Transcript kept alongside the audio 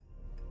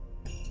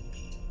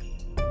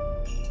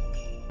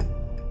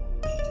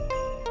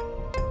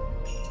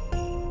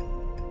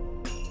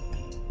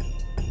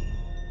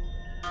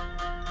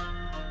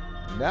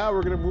now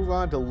we're going to move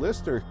on to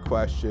listener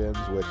questions,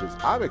 which is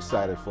I'm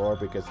excited for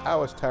because I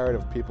was tired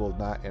of people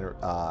not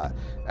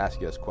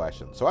asking us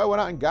questions. So I went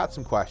out and got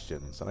some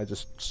questions, and I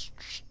just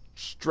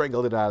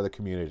strangled it out of the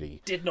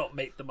community. Did not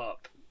make them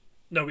up.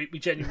 No, we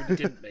genuinely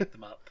didn't make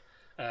them up.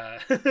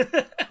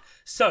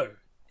 So,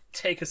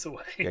 take us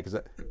away. Yeah, because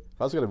if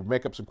I was going to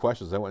make up some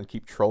questions, I wouldn't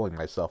keep trolling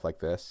myself like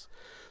this.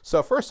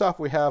 So first off,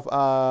 we have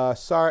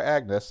Sarah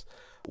Agnes.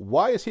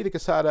 Why is Hida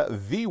Quesada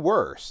the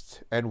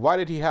worst, and why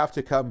did he have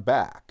to come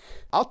back?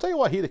 I'll tell you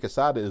why Hida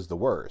Quesada is the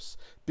worst.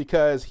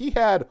 Because he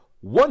had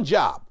one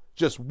job,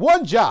 just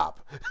one job,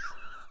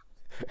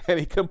 and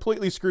he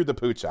completely screwed the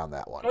pooch on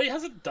that one. Oh, he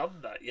hasn't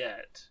done that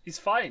yet. He's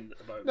fine at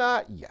the moment.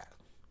 Not yet.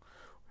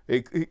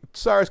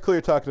 Sarah's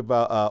clearly talking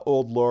about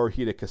old Lord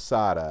Hida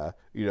Quesada.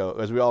 You know,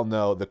 as we all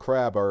know, the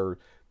Crab are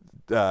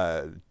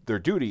their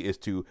duty is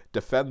to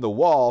defend the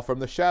wall from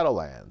the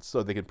Shadowlands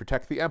so they can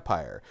protect the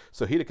Empire.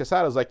 So Hida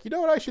Quesada is like, you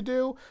know what I should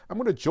do? I'm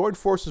going to join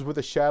forces with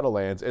the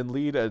Shadowlands and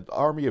lead an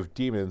army of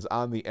demons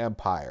on the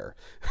Empire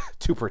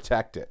to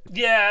protect it.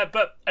 Yeah,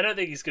 but I don't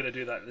think he's going to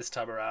do that this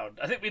time around.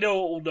 I think we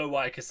all know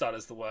why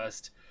Quesada's the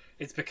worst.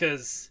 It's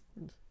because,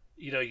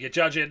 you know, you're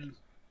judging.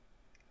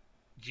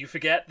 You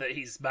forget that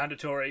he's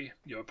mandatory.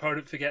 Your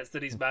opponent forgets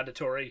that he's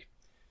mandatory.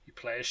 You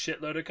play a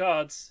shitload of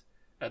cards.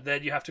 And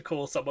then you have to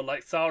call someone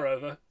like Tsar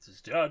over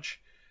as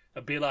judge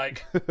and be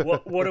like,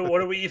 what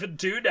do we even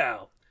do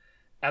now?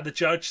 And the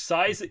judge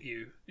sighs at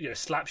you,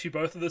 slaps you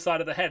both on the side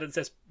of the head and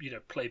says,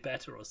 play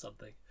better or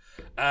something.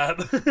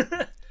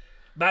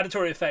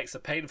 Mandatory effects are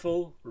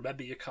painful.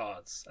 Remember your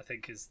cards, I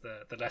think, is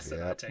the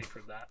lesson I take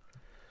from that.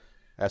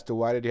 As to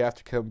why did he have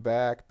to come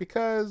back?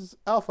 Because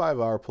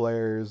L5R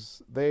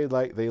players, they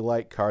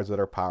like cards that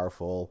are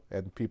powerful,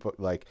 and people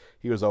like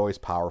he was always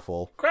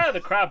powerful. The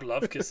Crab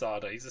love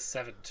Quesada. He's a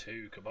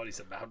 7/2. Come on, he's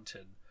a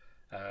mountain.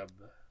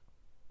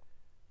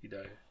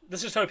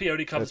 Let's just hope he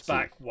only comes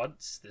back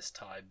once this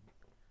time,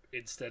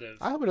 instead of.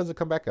 I hope he doesn't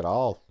come back at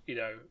all.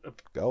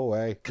 Go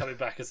away. Coming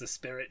back as a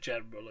spirit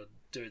general and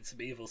doing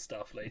some evil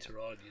stuff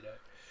later on.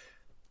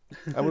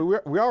 I mean,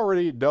 we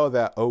already know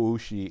that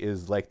Oushi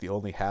is like the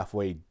only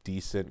halfway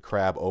decent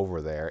Crab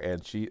over there,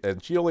 and she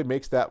only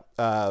makes that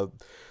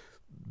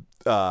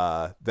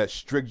that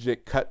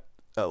stringent cut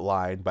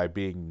line by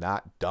being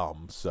not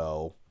dumb.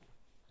 So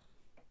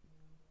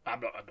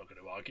I'm not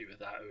going to argue with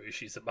that.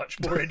 Oushi's a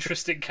much more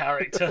interesting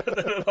character than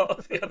a lot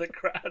of the other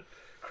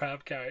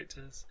Crab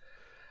characters.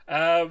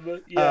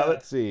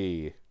 Let's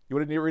see. You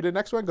want to read the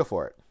next one? Go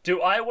for it.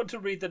 Do I want to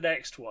read the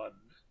next one,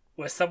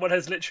 where someone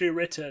has literally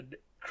written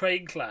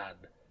Crane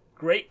Clan,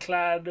 Great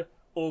Clan,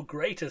 or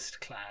Greatest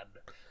Clan?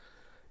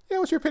 Yeah,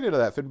 what's your opinion of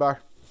that, Finbar?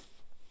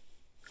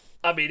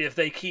 I mean, if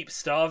they keep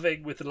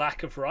starving with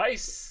lack of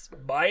rice,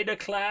 Minor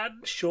Clan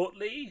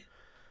shortly.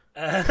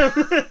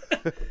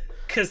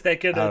 Because they're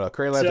going to I don't know,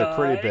 Crane Lands are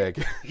pretty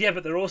big. Yeah,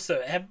 but they're also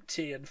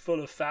empty and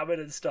full of famine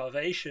and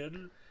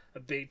starvation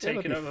and being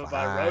taken over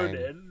by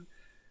Ronin.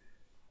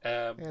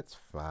 It's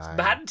fine.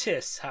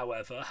 Mantis,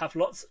 however, have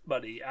lots of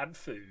money and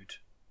food.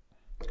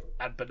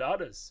 And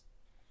bananas.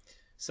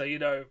 So,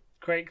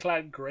 Crane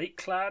Clan, Great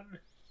Clan,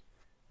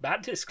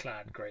 Mantis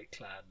Clan, Great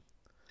Clan.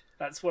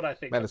 That's what I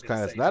think. Mantis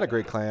Clan is not a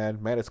great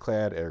clan. Mantis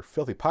Clan are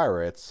filthy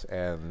pirates,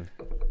 and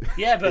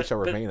they shall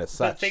remain as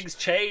such. But things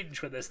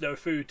change when there's no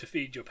food to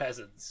feed your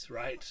peasants,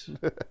 right?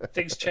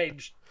 Things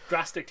change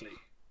drastically.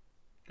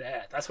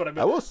 There, that's what I mean.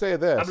 I will say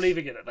this. I'm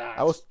leaving it at that.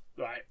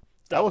 Right.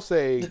 I will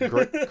say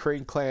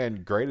Crane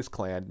Clan, Greatest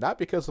Clan, not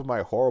because of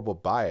my horrible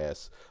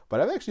bias, but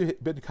I've actually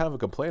been kind of a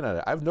complaint on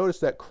it. I've noticed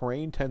that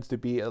Crane tends to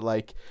be at,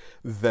 like,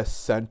 the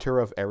center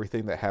of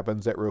everything that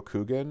happens at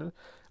Rokugan.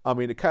 I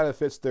mean, it kind of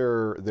fits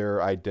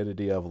their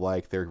identity of,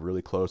 like, they're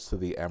really close to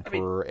the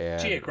Emperor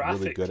and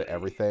really good at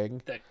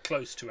everything. They're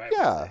close to everything.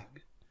 Yeah.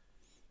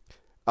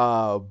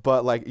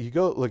 But, like, you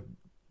go, like,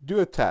 do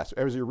a test.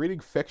 As you're reading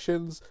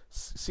fictions,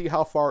 see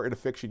how far in a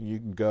fiction you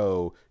can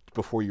go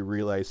before you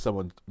realize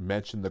someone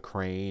mentioned the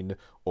Crane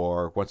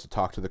or wants to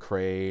talk to the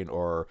Crane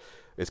or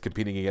is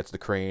competing against the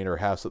Crane or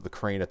has the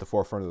Crane at the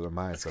forefront of their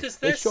minds. Because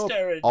they show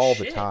up all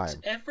the time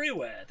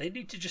everywhere. They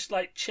need to just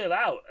chill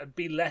out and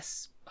be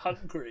less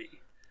hungry.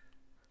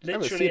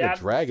 Literally, I haven't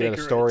seen a dragon in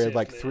a story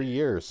in 3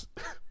 years.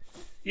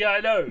 Yeah, I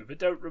know, but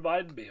don't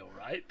remind me, all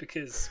right?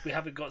 Because we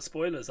haven't got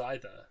spoilers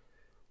either.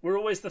 We're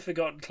always the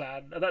Forgotten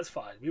Clan, and that's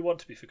fine. We want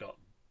to be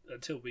forgotten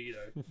until we,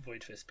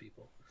 void fist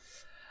people.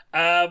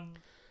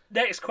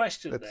 Next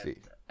question. Let's then.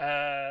 see.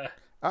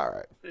 All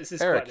right. This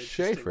is Eric quite an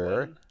interesting Schaefer,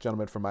 one.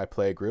 gentleman from my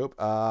play group,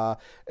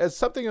 is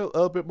something a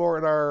little bit more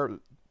in our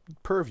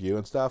purview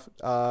and stuff.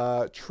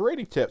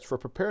 Trading tips for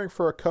preparing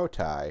for a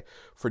Kotai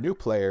for new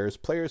players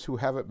who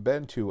haven't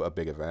been to a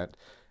big event.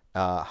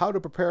 How to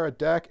prepare a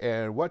deck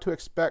and what to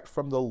expect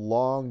from the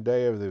long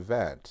day of the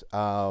event.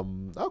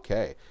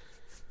 Okay.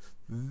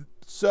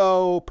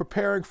 So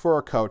preparing for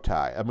a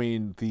Kotai. I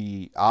mean,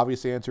 the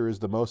obvious answer is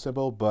the most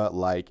simple, but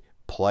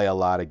play a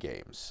lot of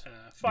games.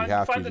 Find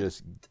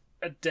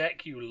a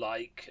deck you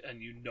like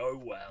and you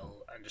know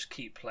well, and just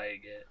keep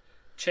playing it.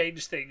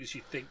 Change things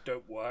you think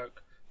don't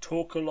work.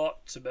 talk a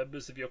lot to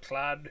members of your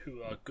clan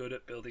who are good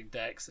at building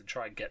decks and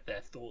try and get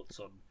their thoughts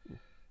on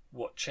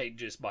what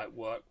changes might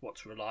work,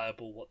 what's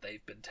reliable, what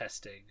they've been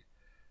testing.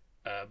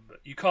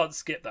 You can't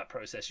skip that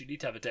process. You need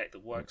to have a deck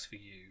that works for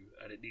you,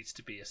 and it needs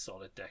to be a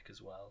solid deck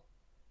as well.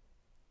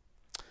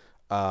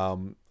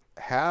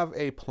 Have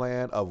a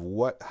plan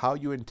of how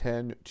you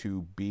intend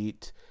to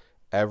beat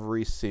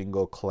every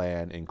single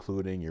clan,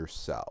 including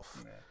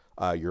yourself,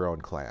 your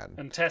own clan,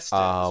 and test it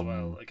as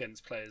well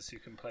against players who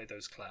can play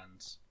those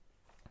clans.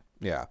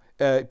 Yeah,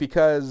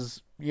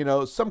 because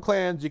some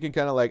clans you can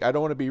kind of like, I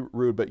don't want to be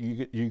rude, but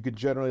you could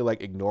generally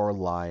like ignore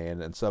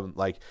Lion, and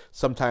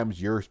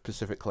sometimes your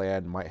specific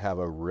clan might have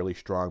a really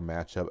strong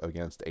matchup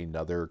against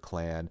another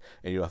clan,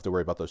 and you don't have to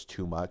worry about those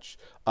too much.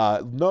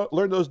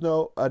 Learn those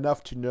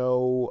enough to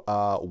know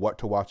what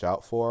to watch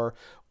out for.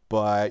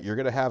 But you're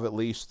gonna have at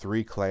least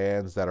 3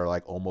 clans that are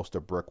like almost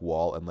a brick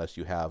wall unless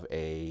you have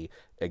a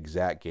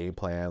exact game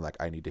plan. Like,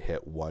 I need to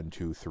hit 1,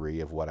 2, 3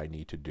 of what I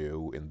need to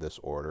do in this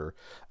order.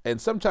 And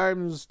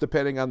sometimes,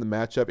 depending on the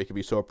matchup, it can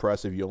be so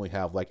oppressive you only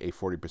have like a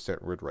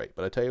 40% win rate.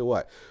 But I tell you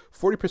what,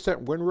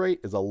 40% win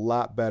rate is a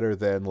lot better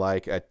than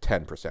like a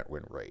 10%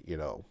 win rate.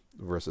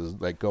 Versus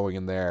like going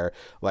in there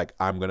like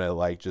I'm gonna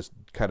like just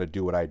kind of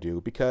do what I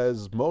do,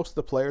 because most of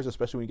the players,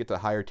 especially when you get to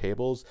higher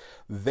tables,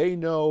 they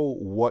know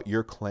what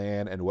your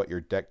clan and what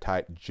your deck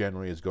type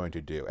generally is going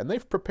to do, and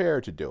they've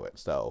prepared to do it.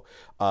 So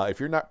if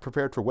you're not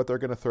prepared for what they're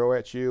going to throw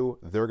at you,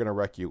 they're going to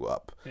wreck you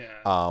up.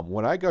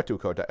 When I go to a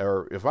Kotai,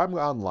 or if I'm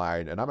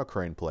online and I'm a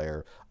Crane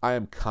player, I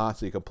am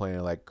constantly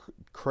complaining like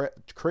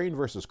Crane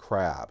versus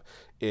Crab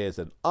is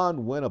an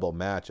unwinnable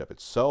matchup.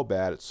 It's so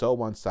bad. It's so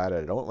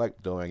one-sided. I don't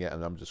like doing it,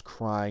 and I'm just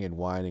crying and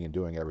whining and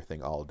doing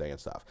everything all day and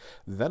stuff.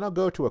 Then I'll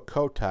go to a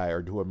Kotai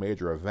or do a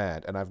major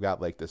event, and I've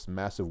got like this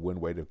massive win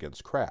weight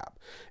against Crab.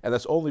 And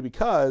that's only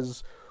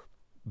because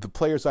the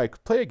players I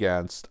play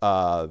against,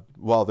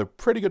 while they're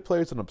pretty good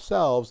players in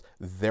themselves,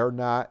 they're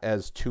not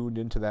as tuned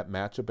into that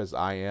matchup as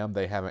I am.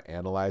 They haven't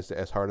analyzed it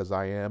as hard as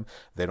I am.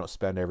 They don't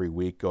spend every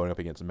week going up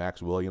against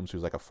Max Williams,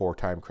 who's like a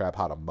 4-time Crab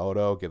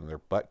Hatamoto, getting their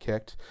butt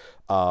kicked.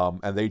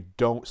 And they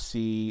don't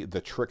see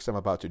the tricks I'm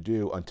about to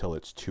do until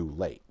it's too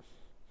late.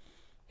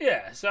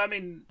 Yeah, so I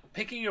mean,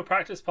 picking your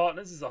practice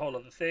partners is a whole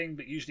other thing,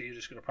 but usually you're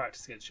just going to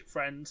practice against your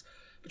friends.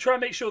 But try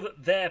and make sure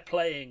that they're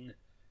playing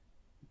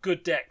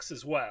good decks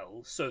as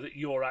well, so that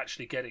you're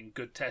actually getting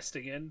good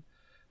testing in.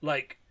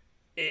 Like,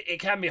 it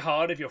can be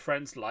hard if your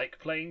friends like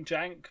playing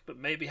jank, but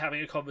maybe having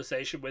a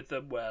conversation with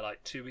them where,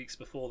 like, 2 weeks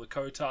before the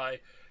Kotai,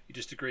 you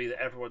just agree that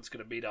everyone's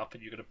going to meet up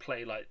and you're going to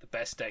play, like, the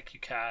best deck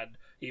you can,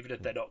 even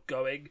if they're not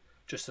going,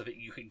 just so that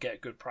you can get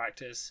good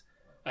practice.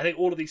 I think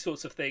all of these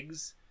sorts of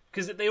things,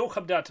 because they all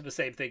come down to the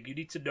same thing. You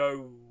need to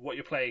know what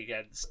you're playing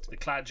against, the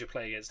clans you're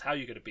playing against, how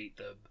you're going to beat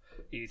them.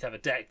 You need to have a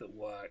deck that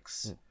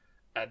works.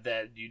 And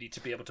then you need to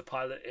be able to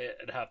pilot it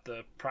and have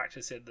the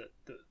practice in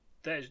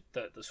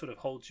that sort of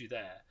holds you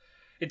there.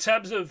 In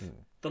terms of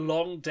the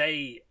long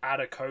day at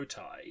a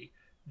Kotai,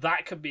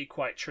 that can be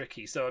quite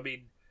tricky. So, I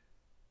mean,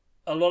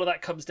 a lot of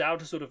that comes down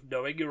to sort of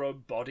knowing your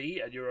own body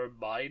and your own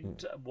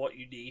mind and what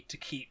you need to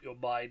keep your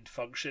mind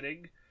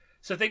functioning.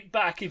 So think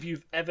back if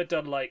you've ever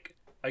done, like,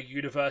 a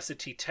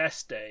university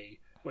test day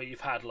where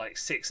you've had, like,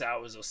 6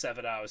 hours or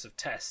 7 hours of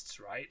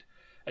tests, right?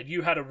 And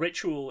you had a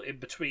ritual in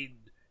between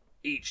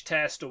each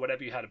test, or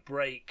whenever you had a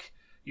break,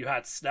 you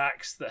had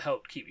snacks that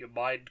helped keep your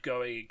mind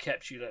going and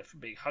kept you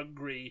from being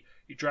hungry.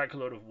 You drank a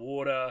lot of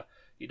water,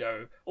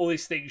 all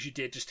these things you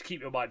did just to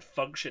keep your mind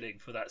functioning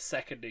for that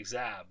second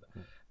exam.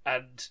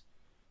 And,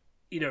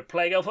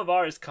 playing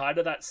Elphaba is kind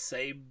of that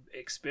same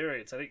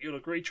experience. I think you'll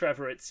agree,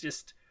 Trevor, it's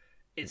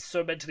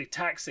so mentally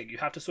taxing. You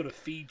have to sort of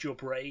feed your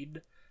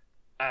brain.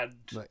 And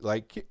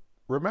like,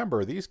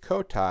 remember, these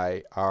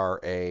Kotai are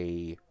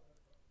a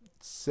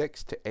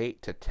 6 to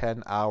 8 to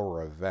 10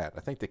 hour event. I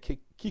think the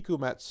Kiku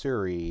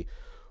Matsuri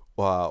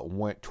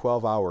went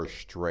 12 hours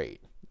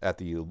straight at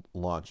the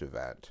launch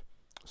event.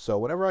 So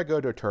whenever I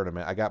go to a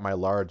tournament, I got my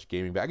large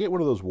gaming bag. I get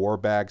one of those war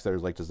bags that are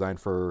like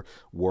designed for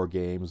war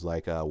games,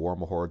 like War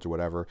Mahords or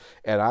whatever.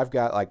 And I've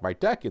got like my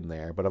deck in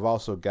there, but I've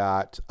also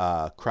got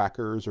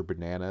crackers or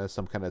bananas,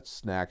 some kind of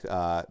snack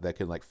that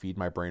can like feed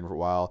my brain for a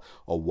while,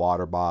 a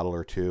water bottle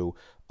or two.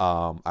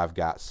 I've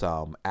got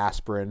some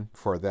aspirin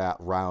for that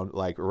round,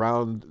 like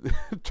around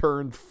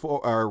round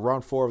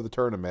 4 of the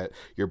tournament,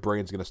 your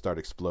brain's going to start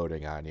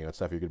exploding on you and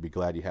stuff. You're going to be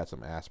glad you had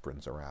some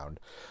aspirins around.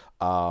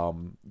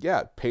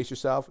 Pace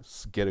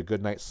yourself, get a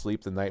good night's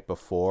sleep the night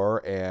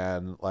before,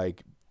 and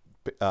like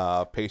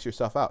pace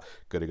yourself out.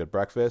 Get a good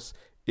breakfast.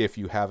 If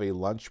you have a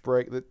lunch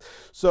break,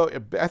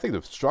 I think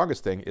the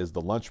strongest thing is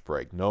the lunch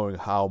break, knowing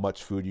how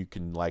much food you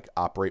can like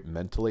operate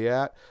mentally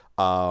at.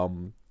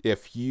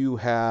 If you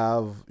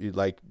have,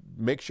 like,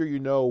 make sure you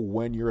know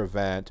when your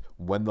event,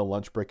 when the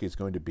lunch break is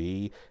going to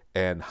be,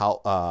 and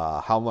how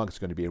long it's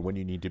going to be, and when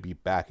you need to be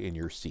back in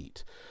your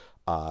seat.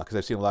 Because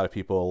I've seen a lot of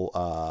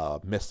people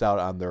miss out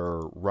on their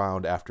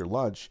round after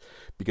lunch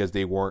because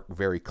they weren't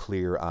very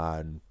clear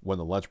on when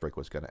the lunch break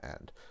was going to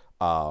end.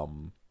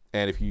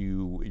 And if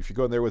you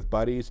go in there with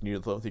buddies and you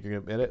don't think you're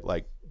gonna admit it,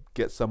 like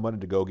get someone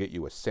to go get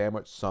you a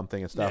sandwich,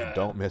 something and stuff. Yeah.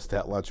 Don't miss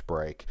that lunch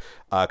break,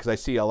 because I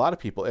see a lot of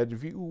people. And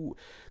if you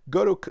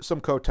go to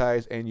some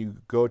Kotais and you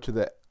go to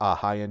the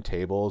high-end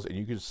tables, and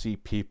you can see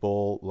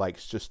people like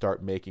just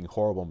start making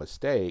horrible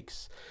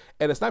mistakes,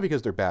 and it's not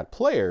because they're bad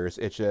players.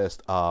 It's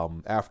just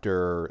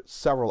after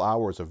several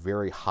hours of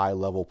very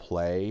high-level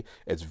play,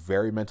 it's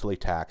very mentally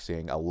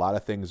taxing. A lot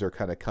of things are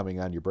kind of coming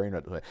on your brain,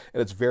 and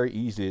it's very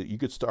easy. You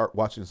could start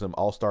watching some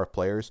all-star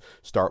players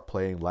start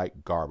playing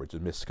like garbage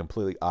and miss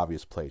completely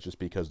obvious plays just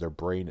because their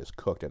brain is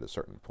cooked at a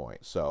certain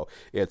point. So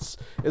this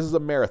is a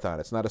marathon.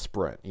 It's not a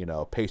sprint.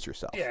 Pace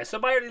yourself. Yeah. So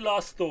my only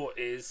last thought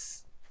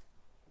is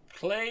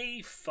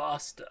play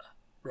faster,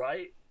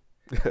 right?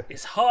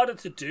 It's harder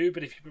to do,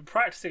 but if you've been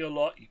practicing a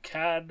lot, you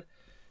can.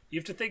 You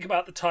have to think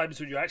about the times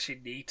when you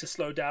actually need to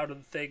slow down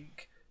and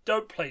think.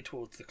 Don't play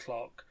towards the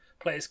clock.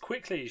 Play as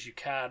quickly as you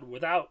can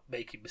without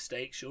making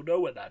mistakes. You'll know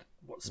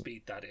what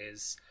speed that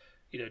is.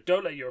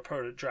 Don't let your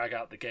opponent drag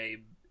out the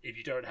game if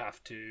you don't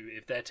have to.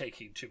 If they're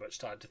taking too much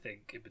time to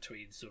think in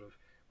between, sort of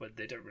when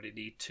they don't really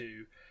need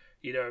to.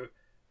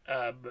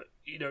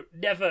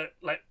 Never,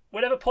 like,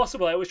 whenever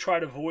possible, I always try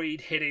and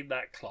avoid hitting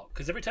that clock,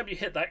 because every time you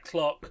hit that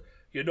clock,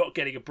 you're not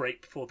getting a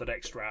break before the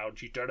next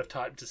round. You don't have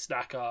time to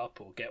snack up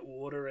or get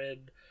water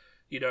in.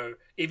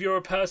 If you're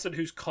a person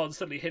who's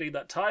constantly hitting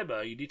that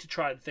timer, you need to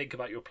try and think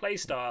about your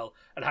playstyle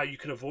and how you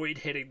can avoid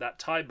hitting that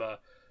timer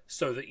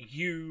so that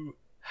you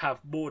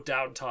have more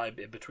downtime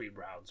in between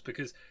rounds,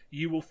 because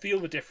you will feel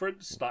the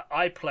difference. Like,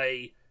 I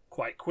play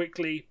quite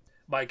quickly.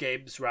 My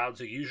games rounds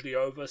are usually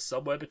over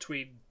somewhere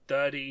between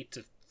 30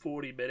 to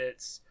 40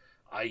 minutes.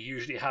 I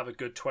usually have a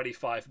good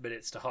 25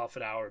 minutes to half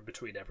an hour in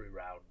between every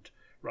round,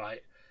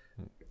 right?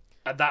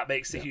 And that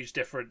makes a huge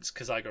difference,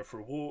 because I go for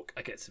a walk,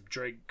 I get some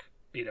drink,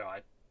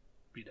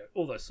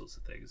 all those sorts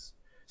of things.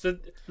 So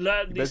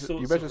learn these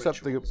sorts of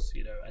rituals,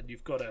 and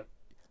you've got to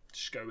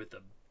just go with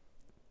them.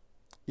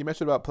 You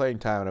mentioned about playing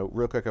time, and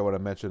real quick, I want to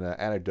mention an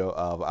anecdote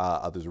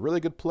of there's a really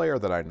good player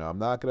that I know. I'm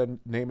not going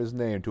to name his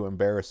name to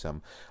embarrass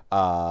him,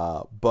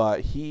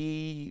 but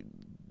he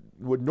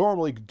would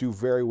normally do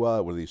very well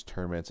at one of these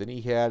tournaments, and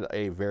he had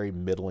a very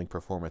middling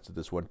performance at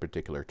this one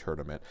particular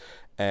tournament.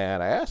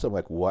 And I asked him,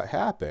 like, what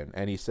happened?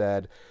 And he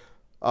said,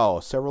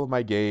 several of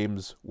my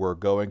games were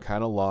going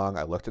kind of long.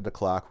 I looked at the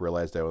clock,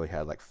 realized I only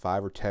had like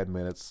 5 or 10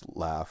 minutes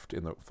left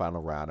in the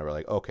final round. I was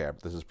like, okay,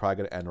 this is probably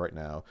going to end right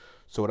now.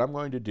 So what I'm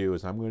going to do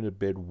is I'm going to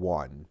bid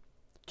 1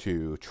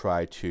 to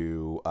try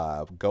to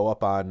go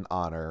up on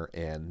honor,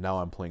 and now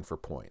I'm playing for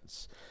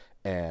points.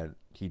 And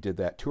he did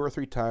that 2 or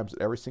 3 times.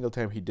 Every single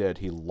time he did,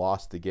 he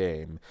lost the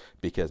game,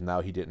 because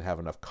now he didn't have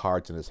enough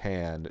cards in his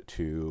hand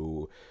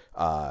to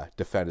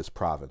defend his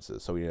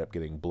provinces. So he ended up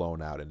getting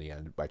blown out in the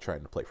end by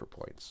trying to play for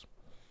points.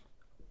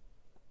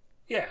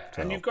 Yeah,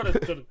 so. And you've got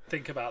to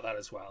think about that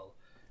as well.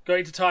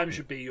 Going to time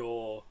should be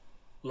your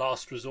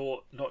last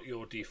resort, not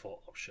your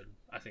default option,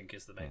 I think,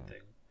 is the main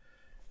thing.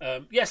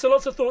 So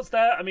lots of thoughts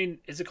there. I mean,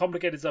 it's a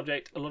complicated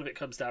subject. A lot of it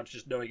comes down to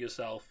just knowing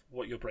yourself,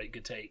 what your brain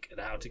can take, and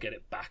how to get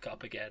it back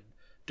up again.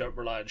 Don't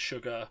rely on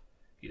sugar.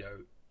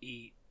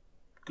 Eat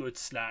good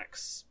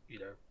snacks,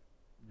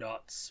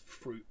 nuts,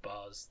 fruit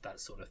bars, that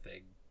sort of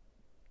thing.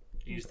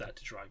 Use that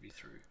to drive you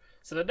through.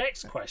 So the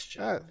next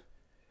question...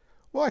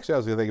 Well, actually, I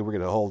was thinking we're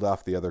going to hold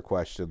off the other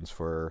questions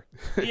for...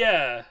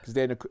 Yeah. Because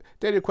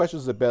Daniel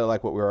questions is a bit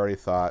like what we already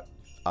thought.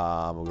 We've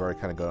already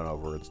kind of gone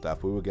over and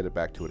stuff. We will get it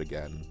back to it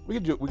again.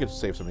 We could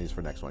save some of these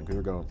for next one, because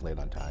we're going late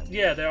on time.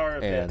 Yeah, they are a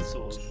bit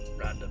sort of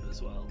random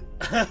as well.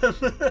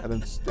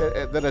 and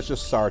then it's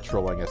just SAR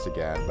trolling us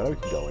again, but we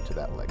can go into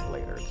that like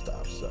later and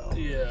stuff. So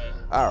yeah.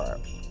 All right.